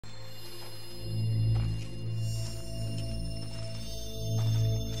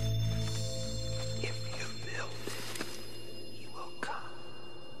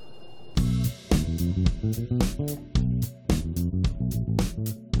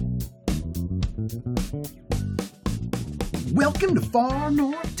Welcome to Far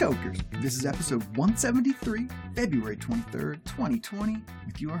North Tokers. This is episode 173, February 23rd, 2020,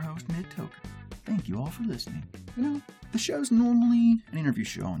 with your host, Ned Toker. Thank you all for listening. You know, the show's normally an interview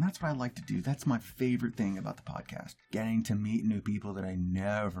show, and that's what I like to do. That's my favorite thing about the podcast. Getting to meet new people that I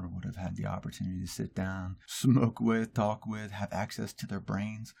never would have had the opportunity to sit down, smoke with, talk with, have access to their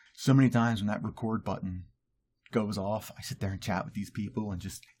brains. So many times when that record button goes off, I sit there and chat with these people and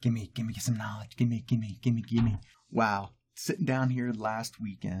just give me some knowledge. Give me. Wow. Sitting down here last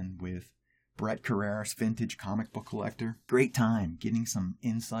weekend with Brett Carreras, vintage comic book collector. Great time getting some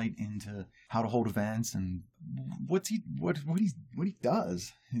insight into how to hold events and what he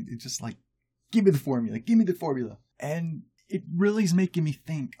does. It's just like, give me the formula. And it really is making me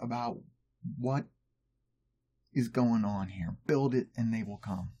think about what is going on here. Build it and they will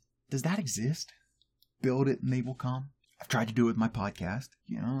come. Does that exist? Build it and they will come. I've tried to do it with my podcast.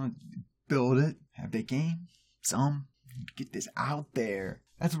 Build it. Have they came? Some. Get this out there.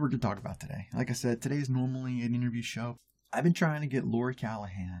 That's what we're going to talk about today. Like I said, today is normally an interview show. I've been trying to get Lori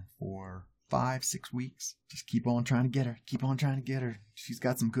Callahan for 5-6 weeks. Just keep on trying to get her. She's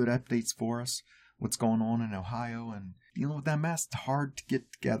got some good updates for us. What's going on in Ohio and dealing with that mess. It's hard to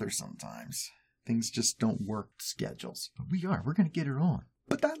get together sometimes. Things just don't work schedules. But we're going to get her on.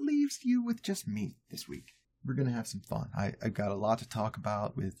 But that leaves you with just me this week. We're going to have some fun. I've got a lot to talk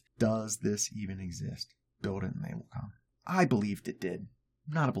about with, does this even exist? Build it and they will come. I believed it did.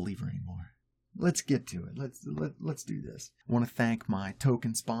 I'm not a believer anymore. Let's get to it. Let's do this. I want to thank my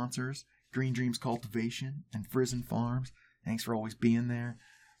token sponsors, Green Dreams Cultivation and Frizen Farms. Thanks for always being there.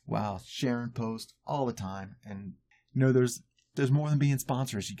 Wow, sharing posts all the time. And there's more than being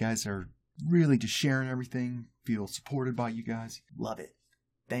sponsors. You guys are really just sharing everything. Feel supported by you guys. Love it.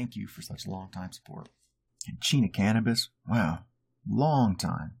 Thank you for such long time support. And China Cannabis. Wow, long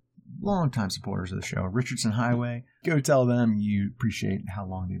time supporters of the show. Richardson Highway. Go tell them you appreciate how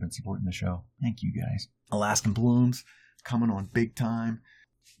long they've been supporting the show. Thank you guys. Alaskan Blooms coming on big time.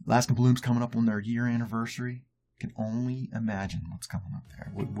 Alaskan Blooms coming up on their year anniversary. Can only imagine what's coming up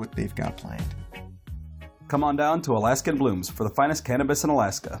there, what they've got planned. Come on down to Alaskan Blooms for the finest cannabis in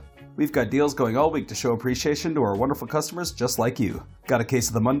Alaska. We've got deals going all week to show appreciation to our wonderful customers just like you. Got a case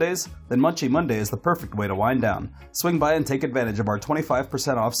of the Mondays? Then Munchie Monday is the perfect way to wind down. Swing by and take advantage of our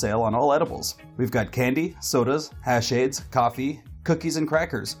 25% off sale on all edibles. We've got candy, sodas, hash aids, coffee, cookies, and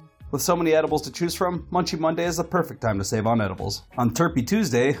crackers. With so many edibles to choose from, Munchie Monday is the perfect time to save on edibles. On Terpy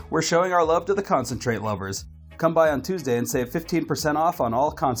Tuesday, we're showing our love to the concentrate lovers. Come by on Tuesday and save 15% off on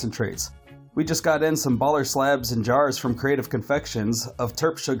all concentrates. We just got in some baller slabs and jars from Creative Confections of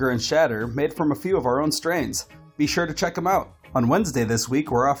Terp Sugar and Shatter made from a few of our own strains. Be sure to check them out. On Wednesday this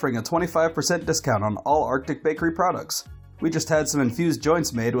week, we're offering a 25% discount on all Arctic Bakery products. We just had some infused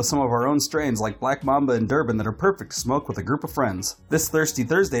joints made with some of our own strains like Black Mamba and Durban that are perfect to smoke with a group of friends. This Thirsty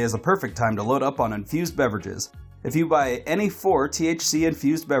Thursday is a perfect time to load up on infused beverages. If you buy any 4 THC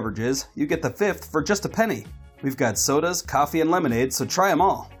infused beverages, you get the 5th for just a penny. We've got sodas, coffee, and lemonade, so try them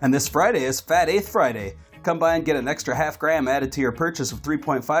all. And this Friday is Fat 8th Friday. Come by and get an extra half gram added to your purchase of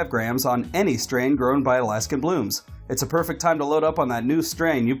 3.5 grams on any strain grown by Alaskan Blooms. It's a perfect time to load up on that new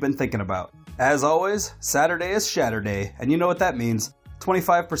strain you've been thinking about. As always, Saturday is Shatter Day, and you know what that means.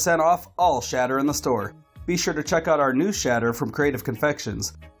 25% off all Shatter in the store. Be sure to check out our new Shatter from Creative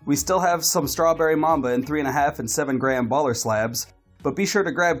Confections. We still have some Strawberry Mamba in 3.5 and 7 gram baller slabs, but be sure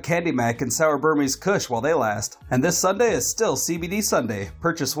to grab Candy Mac and Sour Burmese Kush while they last. And this Sunday is still CBD Sunday.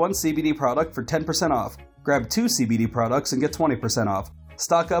 Purchase 1 CBD product for 10% off. Grab 2 CBD products and get 20% off.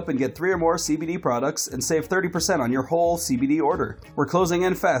 Stock up and get 3 or more CBD products and save 30% on your whole CBD order. We're closing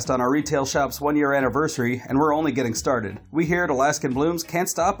in fast on our retail shop's 1-year anniversary, and we're only getting started. We here at Alaskan Blooms can't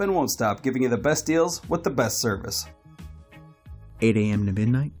stop and won't stop giving you the best deals with the best service. 8 a.m. to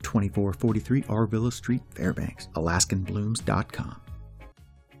midnight, 2443 Arvilla Street, Fairbanks. AlaskanBlooms.com.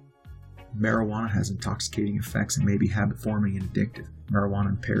 Marijuana has intoxicating effects and may be habit-forming and addictive. Marijuana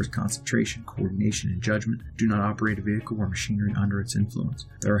impairs concentration, coordination, and judgment. Do not operate a vehicle or machinery under its influence.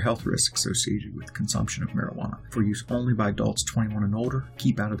 There are health risks associated with consumption of marijuana. For use only by adults 21 and older,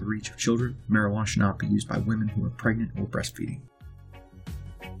 keep out of the reach of children. Marijuana should not be used by women who are pregnant or breastfeeding.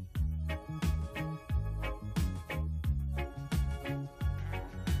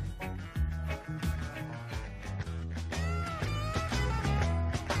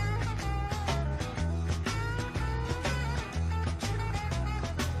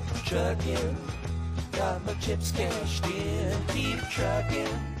 Trucking, got my chips cashed in, keep trucking.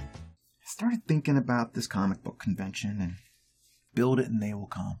 I started thinking about this comic book convention and build it and they will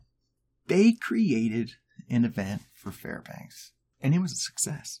come. They created an event for Fairbanks, and it was a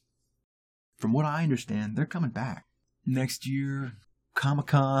success. From what I understand, they're coming back. Next year,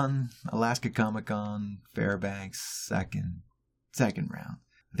 Comic-Con, Alaska Comic-Con, Fairbanks, second round.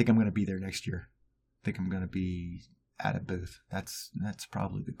 I think I'm going to be there next year. I think I'm going to be at a booth. That's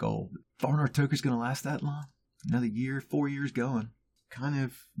probably the goal. Far North Toker's going to last that long? Another year, 4 years going. Kind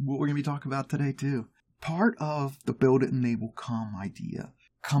of what we're going to be talking about today too. Part of the build it and they will come idea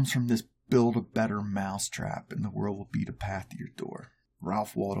comes from this build a better mousetrap and the world will beat a path to your door.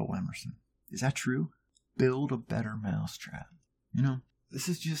 Ralph Waldo Emerson. Is that true? Build a better mousetrap. You know, this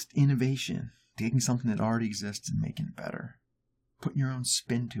is just innovation. Taking something that already exists and making it better. Putting your own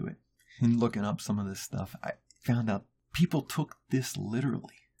spin to it. And looking up some of this stuff, I found out people took this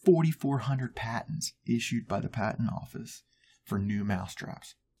literally. 4,400 patents issued by the Patent Office for new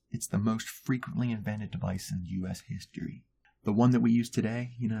mousetraps. It's the most frequently invented device in U.S. history. The one that we use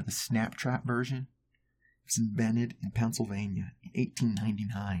today, you know, the Snaptrap version, was invented in Pennsylvania in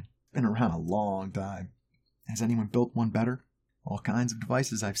 1899. Been around a long time. Has anyone built one better? All kinds of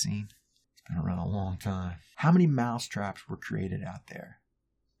devices I've seen. It's been around a long time. How many mousetraps were created out there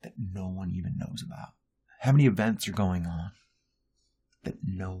that no one even knows about? How many events are going on that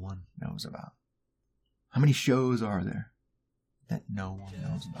no one knows about? How many shows are there that no one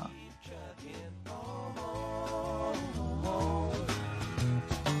knows about?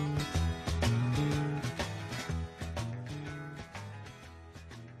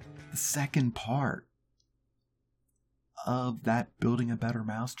 The second part of that building a better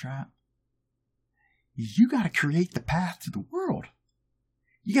mousetrap, you got to create the path to the world.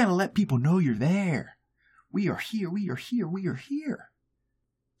 You got to let people know you're there. We are here, we are here, we are here.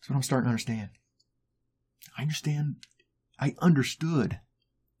 That's what I'm starting to understand. I understood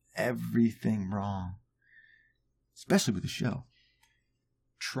everything wrong, especially with the show.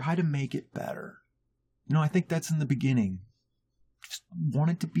 Try to make it better. You know, I think that's in the beginning. Just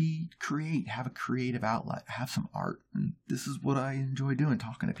wanted to have a creative outlet, have some art. And this is what I enjoy doing,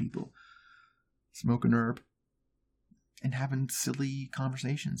 talking to people, smoking herb, and having silly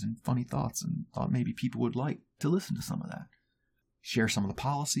conversations and funny thoughts, and thought maybe people would like to listen to some of that. Share some of the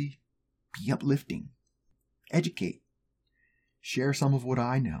policy, be uplifting, educate, share some of what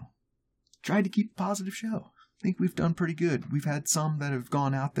I know. Try to keep a positive show. I think we've done pretty good. We've had some that have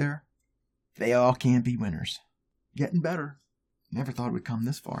gone out there. They all can't be winners. Getting better. Never thought it would come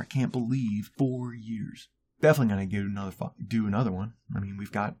this far. I can't believe 4 years. Definitely going to do another one. I mean,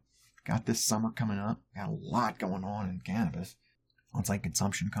 we've got this summer coming up. Got a lot going on in cannabis. On-site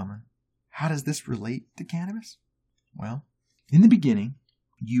consumption coming. How does this relate to cannabis? Well, in the beginning,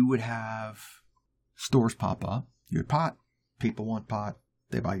 you would have stores pop up. You had pot. People want pot.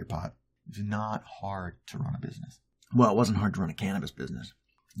 They buy your pot. It's not hard to run a business. Well, it wasn't hard to run a cannabis business.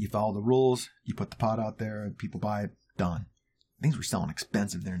 You follow the rules. You put the pot out there. People buy it. Done. Things were selling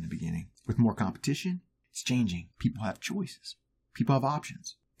expensive there in the beginning. With more competition, it's changing. People have choices. People have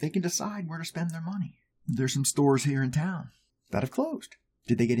options. They can decide where to spend their money. There's some stores here in town that have closed.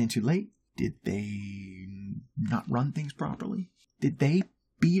 Did they get in too late? Did they not run things properly? Did they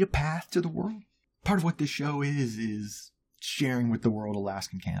beat a path to the world? Part of what this show is sharing with the world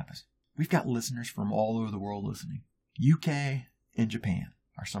Alaskan cannabis. We've got listeners from all over the world listening. UK and Japan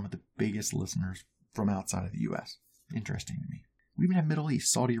are some of the biggest listeners from outside of the US. Interesting to me. We even have Middle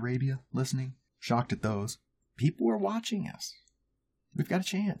East, Saudi Arabia listening. Shocked at those. People are watching us. We've got a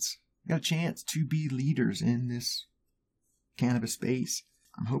chance. We've got a chance to be leaders in this cannabis space.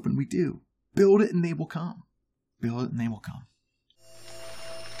 I'm hoping we do. Build it and they will come. Build it and they will come.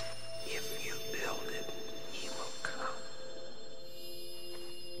 If you build it, he will come.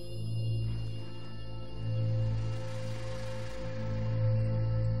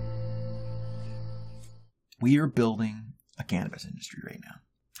 We are building a cannabis industry right now.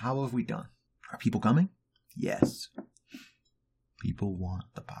 How have we done? Are people coming? Yes. People want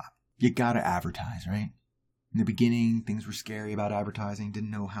the pot. You gotta advertise, right? In the beginning, things were scary about advertising, didn't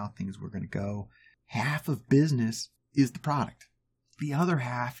know how things were going to go. Half of business is the product. The other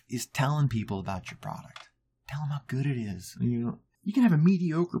half is telling people about your product. Tell them how good it is. You can have a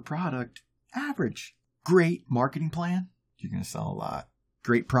mediocre product, average. Great marketing plan, you're going to sell a lot.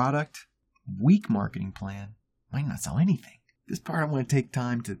 Great product, weak marketing plan, might not sell anything. This part I want to take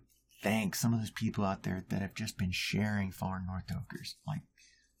time to thank some of those people out there that have just been sharing Far North Tokers, like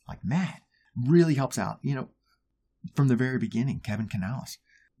Matt. Really helps out. From the very beginning, Kevin Canales.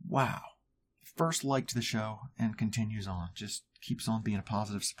 Wow. First liked the show and continues on. Just keeps on being a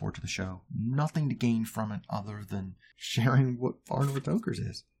positive support to the show. Nothing to gain from it other than sharing what Far North Tokers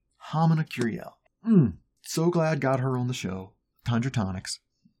is. Hamina Curiel. So glad got her on the show. Tundra Tonics.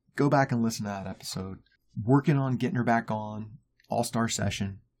 Go back and listen to that episode. Working on getting her back on. All-Star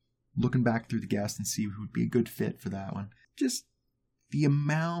Session. looking back through the guests and see who would be a good fit for that one. Just the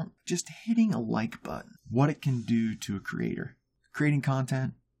amount, just hitting a like button, what it can do to a creator. Creating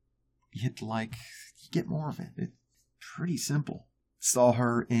content, you hit the like, you get more of it. It's pretty simple. Saw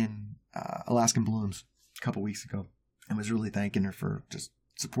her in Alaskan Blooms a couple weeks ago and was really thanking her for just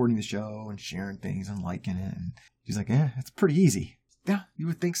supporting the show and sharing things and liking it. And she's like, it's pretty easy. Yeah, you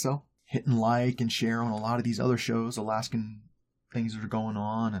would think so. Hitting like and share on a lot of these other shows, Alaskan things that are going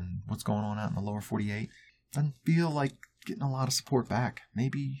on and what's going on out in the lower 48. Doesn't feel like getting a lot of support back.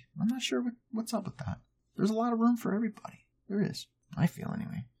 Maybe, I'm not sure what's up with that. There's a lot of room for everybody. There is. I feel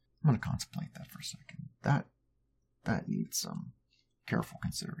anyway. I'm going to contemplate that for a second. That needs some careful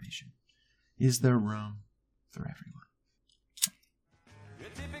consideration. Is there room for everyone? A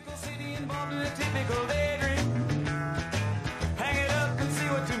typical city involved in a typical daydream. Hang it up and see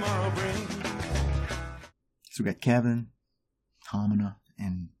what tomorrow brings. So we got Kevin, Hamina,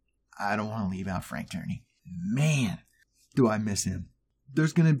 and I don't want to leave out Frank Turney. Man, do I miss him.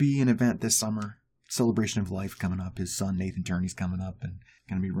 There's going to be an event this summer, Celebration of Life, coming up. His son Nathan Turney's coming up and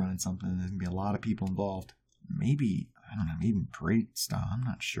going to be running something. There's going to be a lot of people involved. Maybe, I don't know, maybe parade style. I'm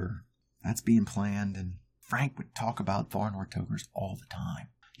not sure. That's being planned, and Frank would talk about Far North Tokers all the time.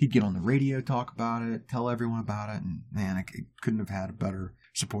 He'd get on the radio, talk about it, tell everyone about it, and man, I couldn't have had a better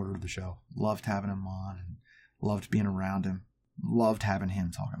supporter of the show. Loved having him on, and loved being around him. Loved having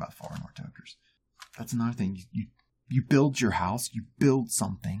him talk about Far North Tokers. That's another thing. You build your house, you build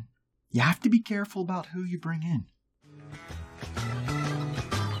something. You have to be careful about who you bring in.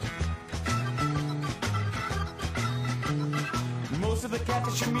 Most of the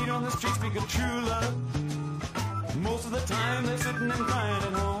cats that you meet on the street speak of true love. Most of the time they're sitting and crying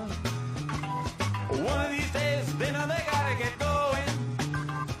at home. One of these days they know they gotta get going.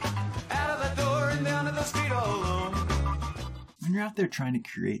 Out of the door and down to the street all alone. When you're out there trying to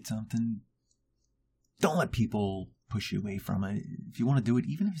create something, don't let people push you away from it. If you want to do it,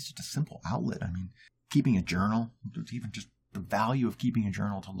 even if it's just a simple outlet. I mean, keeping a journal, even just the value of keeping a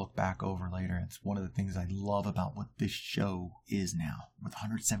journal to look back over later. It's one of the things I love about what this show is now. With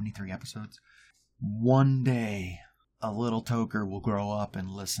 173 episodes, one day a little toker will grow up and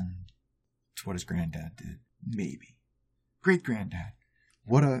listen to what his granddad did. Maybe. Great-granddad.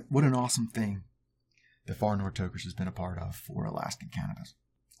 What an awesome thing the Far North Tokers has been a part of for Alaskan cannabis.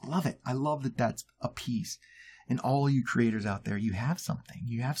 Love it. I love that that's a piece. And all you creators out there, you have something.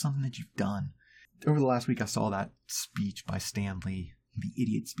 You have something that you've done. Over the last week, I saw that speech by Stan Lee, the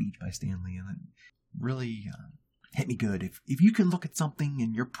idiot speech by Stan Lee, and it really hit me good. If you can look at something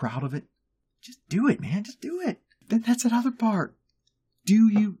and you're proud of it, just do it, man. Just do it. Then that's another part.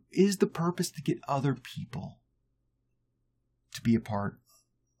 Is the purpose to get other people to be a part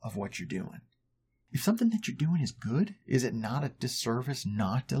of what you're doing? If something that you're doing is good, is it not a disservice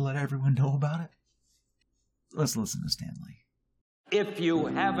not to let everyone know about it? Let's listen to Stan Lee. If you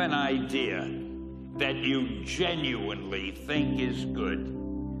have an idea that you genuinely think is good,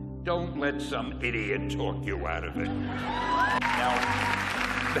 don't let some idiot talk you out of it. Now,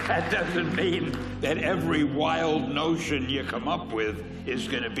 that doesn't mean that every wild notion you come up with is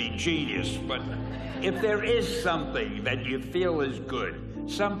going to be genius, but if there is something that you feel is good,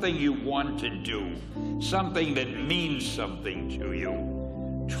 something you want to do, something that means something to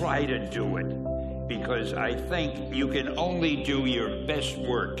you, try to do it. Because I think you can only do your best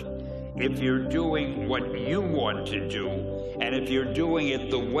work if you're doing what you want to do, and if you're doing it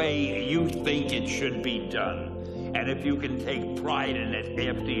the way you think it should be done, and if you can take pride in it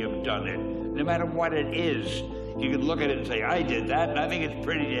after you've done it. No matter what it is, you can look at it and say, I did that, and I think it's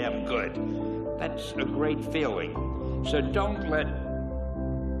pretty damn good. That's a great feeling. So don't let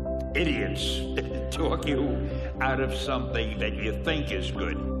idiots talk you out of something that you think is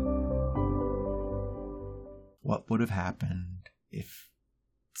good. What would have happened if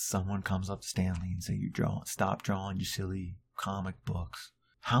someone comes up to Stan Lee and say, stop drawing you silly comic books?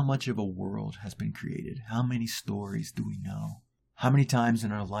 How much of a world has been created? How many stories do we know? How many times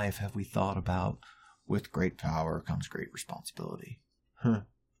in our life have we thought about, with great power comes great responsibility?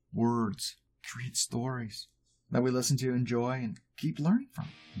 Words create stories that we listen to, enjoy, and keep learning from.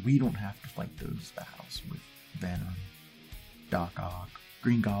 We don't have to fight those battles with Venom, Doc Ock,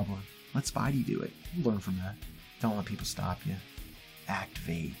 Green Goblin. Let Spidey do it. Learn from that. Don't let people stop you.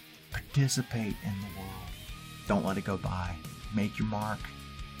 Activate. Participate in the world. Don't let it go by. Make your mark.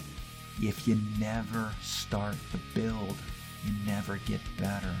 If you never start the build, you never get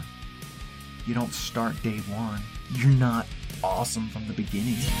better. You don't start day one. You're not awesome from the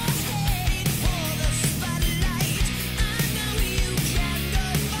beginning.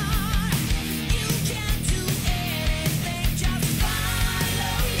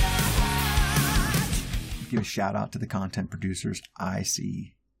 Give a shout out to the content producers I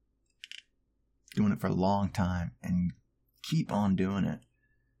see doing it for a long time and keep on doing it.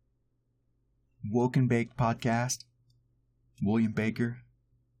 Woke and Baked podcast. William Baker.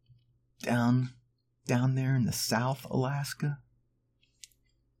 Down there in the South Alaska.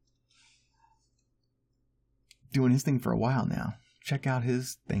 Doing his thing for a while now. Check out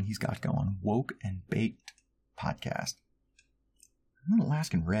his thing he's got going. Woke and Baked podcast. I'm an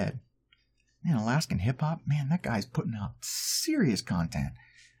Alaskan Red. Man, Alaskan hip hop. Man, that guy's putting out serious content.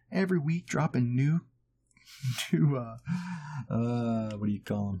 Every week dropping new what do you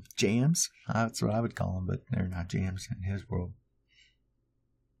call them? Jams? That's what I would call them, but they're not jams in his world.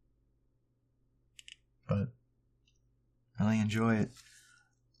 But I really enjoy it.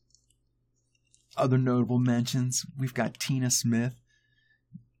 Other notable mentions, we've got Tina Smith,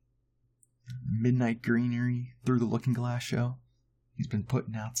 Midnight Greenery, Through the Looking Glass show. He's been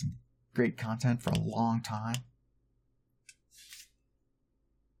putting out some great content for a long time.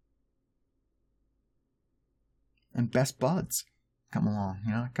 And Best Buds come along.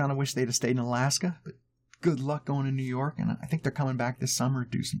 You know, I kind of wish they'd have stayed in Alaska, but good luck going to New York. And I think they're coming back this summer to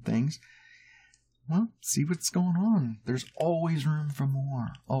do some things. Well, see what's going on. There's always room for more.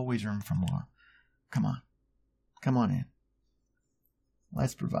 Always room for more. Come on. Come on in.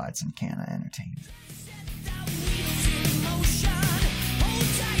 Let's provide some Canna entertainment.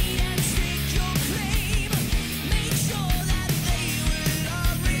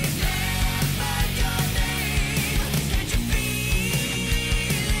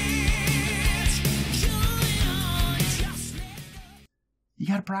 You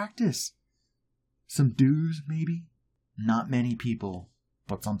gotta practice. Some do's, maybe. Not many people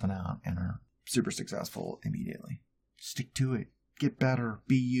put something out and are super successful immediately. Stick to it. Get better.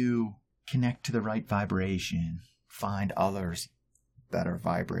 Be you. Connect to the right vibration. Find others that are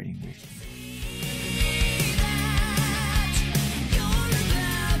vibrating with you.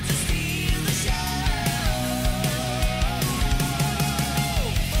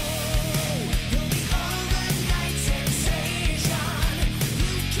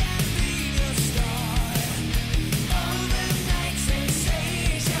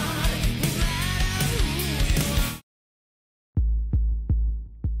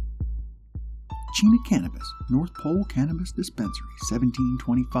 Chena Cannabis, North Pole Cannabis Dispensary,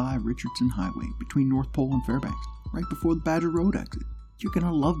 1725 Richardson Highway, between North Pole and Fairbanks, right before the Badger Road exit. You're going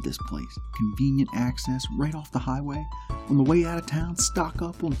to love this place. Convenient access right off the highway. On the way out of town, stock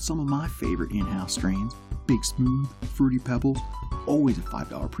up on some of my favorite in-house strains. Big Smooth, Fruity Pebbles, always a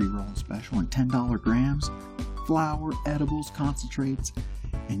 $5 pre-roll special and $10 grams. Flower, edibles, concentrates,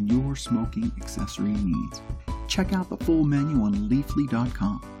 and your smoking accessory needs. Check out the full menu on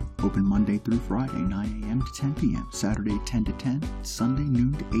leafly.com. Open Monday through Friday, 9 a.m. to 10 p.m., Saturday 10 to 10, Sunday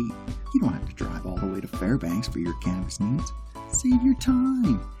noon to 8. You don't have to drive all the way to Fairbanks for your cannabis needs. Save your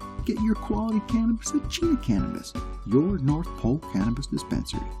time. Get your quality cannabis at Chena Cannabis, your North Pole Cannabis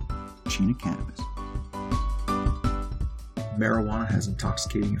Dispensary. Chena Cannabis. Marijuana has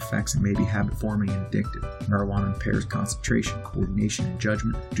intoxicating effects and may be habit-forming and addictive. Marijuana impairs concentration, coordination, and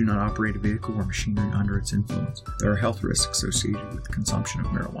judgment. Do not operate a vehicle or machinery under its influence. There are health risks associated with the consumption of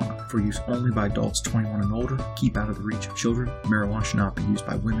marijuana. For use only by adults 21 and older, keep out of the reach of children. Marijuana should not be used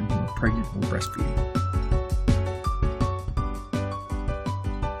by women who are pregnant or breastfeeding.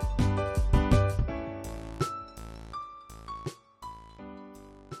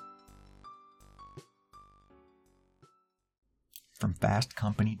 From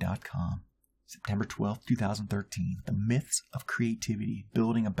fastcompany.com, September 12, 2013, The Myths of Creativity,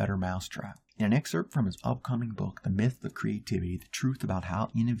 Building a Better Mousetrap. In an excerpt from his upcoming book, The Myth of Creativity, The Truth About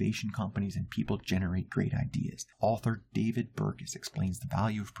How Innovation Companies and People Generate Great Ideas, author David Burkus explains the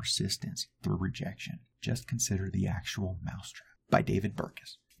value of persistence through rejection. Just consider the actual mousetrap. By David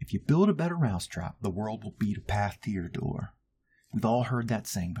Burkus. If you build a better mousetrap, the world will beat a path to your door. We've all heard that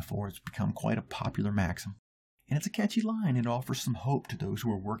saying before. It's become quite a popular maxim. And it's a catchy line. It offers some hope to those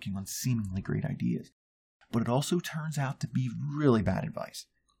who are working on seemingly great ideas. But it also turns out to be really bad advice.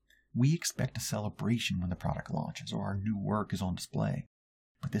 We expect a celebration when the product launches or our new work is on display.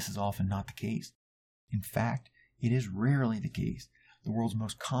 But this is often not the case. In fact, it is rarely the case. The world's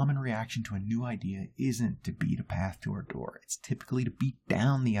most common reaction to a new idea isn't to beat a path to our door. It's typically to beat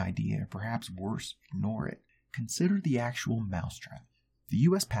down the idea, or perhaps worse, ignore it. Consider the actual mousetrap. The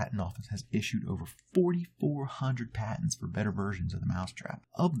U.S. Patent Office has issued over 4,400 patents for better versions of the mousetrap.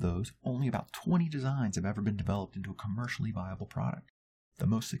 Of those, only about 20 designs have ever been developed into a commercially viable product. The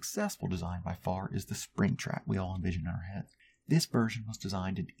most successful design by far is the Springtrap we all envision in our heads. This version was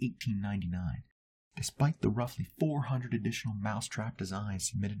designed in 1899. Despite the roughly 400 additional mousetrap designs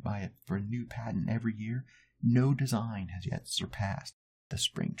submitted by it for a new patent every year, no design has yet surpassed the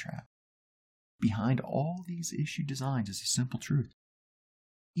Springtrap. Behind all these issue designs is a simple truth.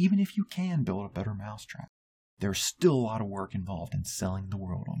 Even if you can build a better mousetrap, there's still a lot of work involved in selling the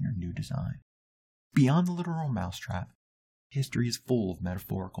world on your new design. Beyond the literal mousetrap, history is full of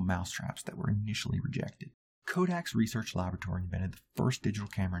metaphorical mousetraps that were initially rejected. Kodak's research laboratory invented the first digital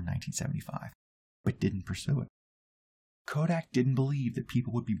camera in 1975, but didn't pursue it. Kodak didn't believe that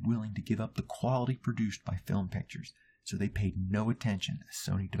people would be willing to give up the quality produced by film pictures, so they paid no attention as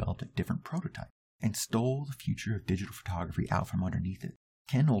Sony developed a different prototype and stole the future of digital photography out from underneath it.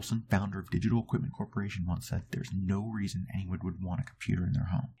 Ken Olsen, founder of Digital Equipment Corporation, once said there's no reason anyone would want a computer in their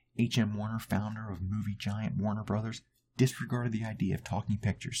home. H.M. Warner, founder of movie giant Warner Brothers, disregarded the idea of talking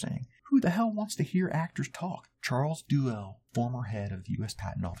pictures, saying, "Who the hell wants to hear actors talk?" Charles Duell, former head of the U.S.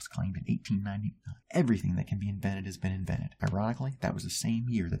 Patent Office, claimed in 1899, "Everything that can be invented has been invented." Ironically, that was the same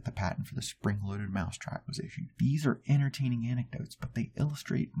year that the patent for the spring-loaded mousetrap was issued. These are entertaining anecdotes, but they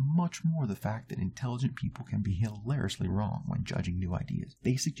illustrate much more the fact that intelligent people can be hilariously wrong when judging new ideas.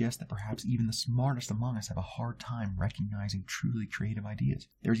 They suggest that perhaps even the smartest among us have a hard time recognizing truly creative ideas.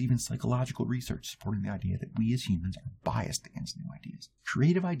 There's even psychological research supporting the idea that we as humans are biased against new ideas.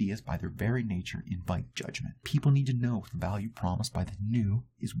 Creative ideas, by their very nature, invite judgment. People need to know if the value promised by the new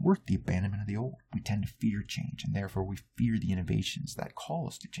is worth the abandonment of the old. We tend to fear change, and therefore we fear the innovations that call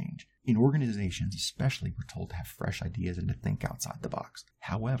us to change. In organizations especially, we're told to have fresh ideas and to think outside the box.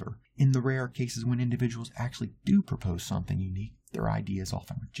 However, in the rare cases when individuals actually do propose something unique, their idea is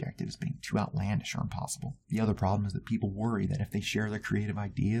often rejected as being too outlandish or impossible. The other problem is that people worry that if they share their creative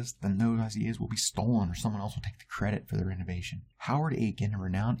ideas, then those ideas will be stolen or someone else will take the credit for their innovation. Howard Aiken, a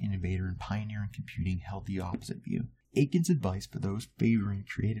renowned innovator and pioneer in computing, held the opposite view. Aiken's advice for those favoring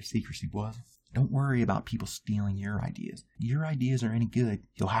creative secrecy was, don't worry about people stealing your ideas. Your ideas are any good,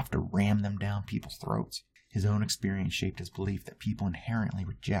 you'll have to ram them down people's throats. His own experience shaped his belief that people inherently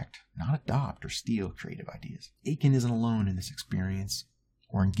reject, not adopt or steal creative ideas. Aiken isn't alone in this experience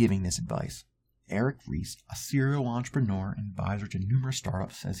or in giving this advice. Eric Ries, a serial entrepreneur and advisor to numerous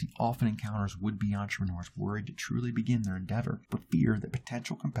startups, says he often encounters would-be entrepreneurs worried to truly begin their endeavor, but fear that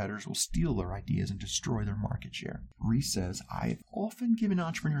potential competitors will steal their ideas and destroy their market share. Ries says, I've often given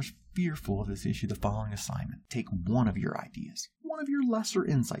entrepreneurs fearful of this issue the following assignment. Take one of your ideas, one of your lesser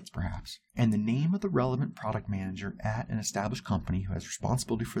insights perhaps, and the name of the relevant product manager at an established company who has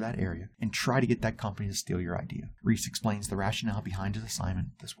responsibility for that area, and try to get that company to steal your idea. Ries explains the rationale behind his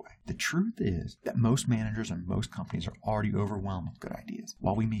assignment this way. The truth is that most managers and most companies are already overwhelmed with good ideas.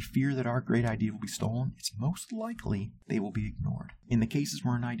 While we may fear that our great idea will be stolen, it's most likely they will be ignored. In the cases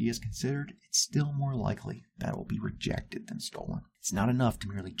where an idea is considered, it's still more likely that it will be rejected than stolen. It's not enough to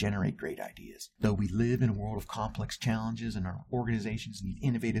merely generate great ideas. Though we live in a world of complex challenges and our organizations need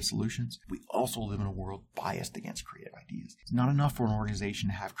innovative solutions, we also live in a world biased against creative ideas. It's not enough for an organization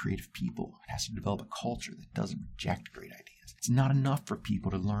to have creative people. It has to develop a culture that doesn't reject great ideas. It's not enough for people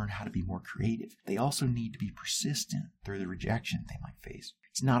to learn how to be more creative. They also need to be persistent through the rejection they might face.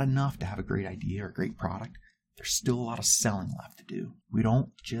 It's not enough to have a great idea or a great product. There's still a lot of selling left to do. We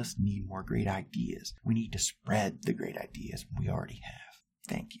don't just need more great ideas. We need to spread the great ideas we already have.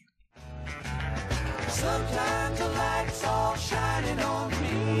 Thank you. Sometimes the light's all shining on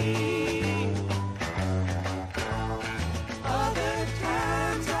me. Other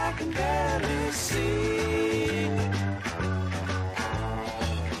times I can barely see.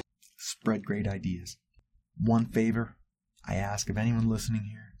 Spread great ideas. One favor I ask of anyone listening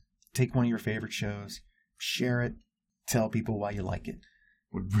here, take one of your favorite shows, share it, tell people why you like it. It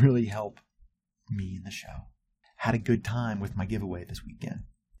would really help me and the show. Had a good time with my giveaway this weekend.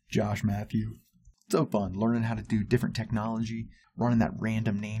 Josh Matthew. So fun learning how to do different technology, running that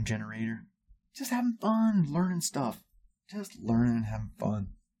random name generator. Just having fun, learning stuff. Just learning and having fun.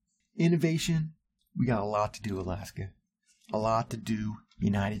 Innovation. We got a lot to do, Alaska. A lot to do,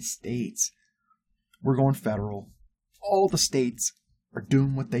 United States. We're going federal. All the states are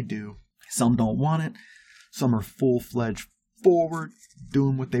doing what they do. Some don't want it. Some are full-fledged forward,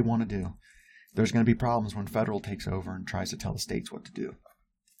 doing what they want to do. There's going to be problems when federal takes over and tries to tell the states what to do.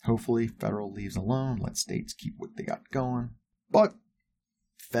 Hopefully, federal leaves alone, let states keep what they got going. But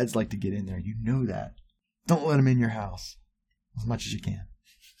feds like to get in there. You know that. Don't let them in your house as much as you can.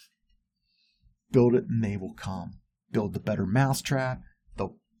 Build it and they will come. Build the better mousetrap.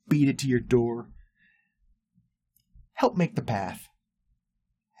 They'll beat it to your door. Help make the path.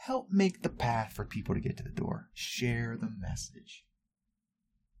 Help make the path for people to get to the door. Share the message.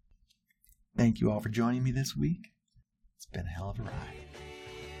 Thank you all for joining me this week. It's been a hell of a ride.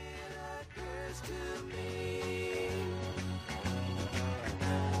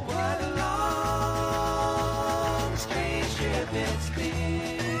 What a long it's been.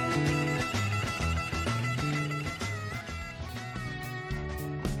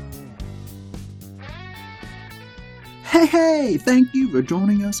 Hey, thank you for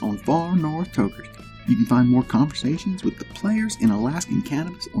joining us on Far North Tokers. You can find more conversations with the players in Alaskan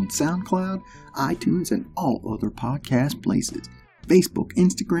cannabis on SoundCloud, iTunes, and all other podcast places. Facebook,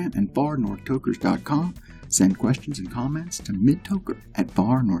 Instagram, and farnorthtokers.com. Send questions and comments to midtoker at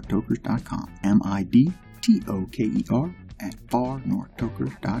farnorthtokers.com. MIDTOKER at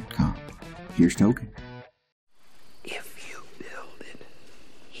farnorthtokers.com. Here's Token. If you build it,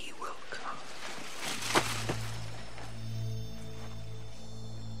 he will come.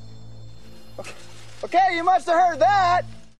 Okay, you must have heard that.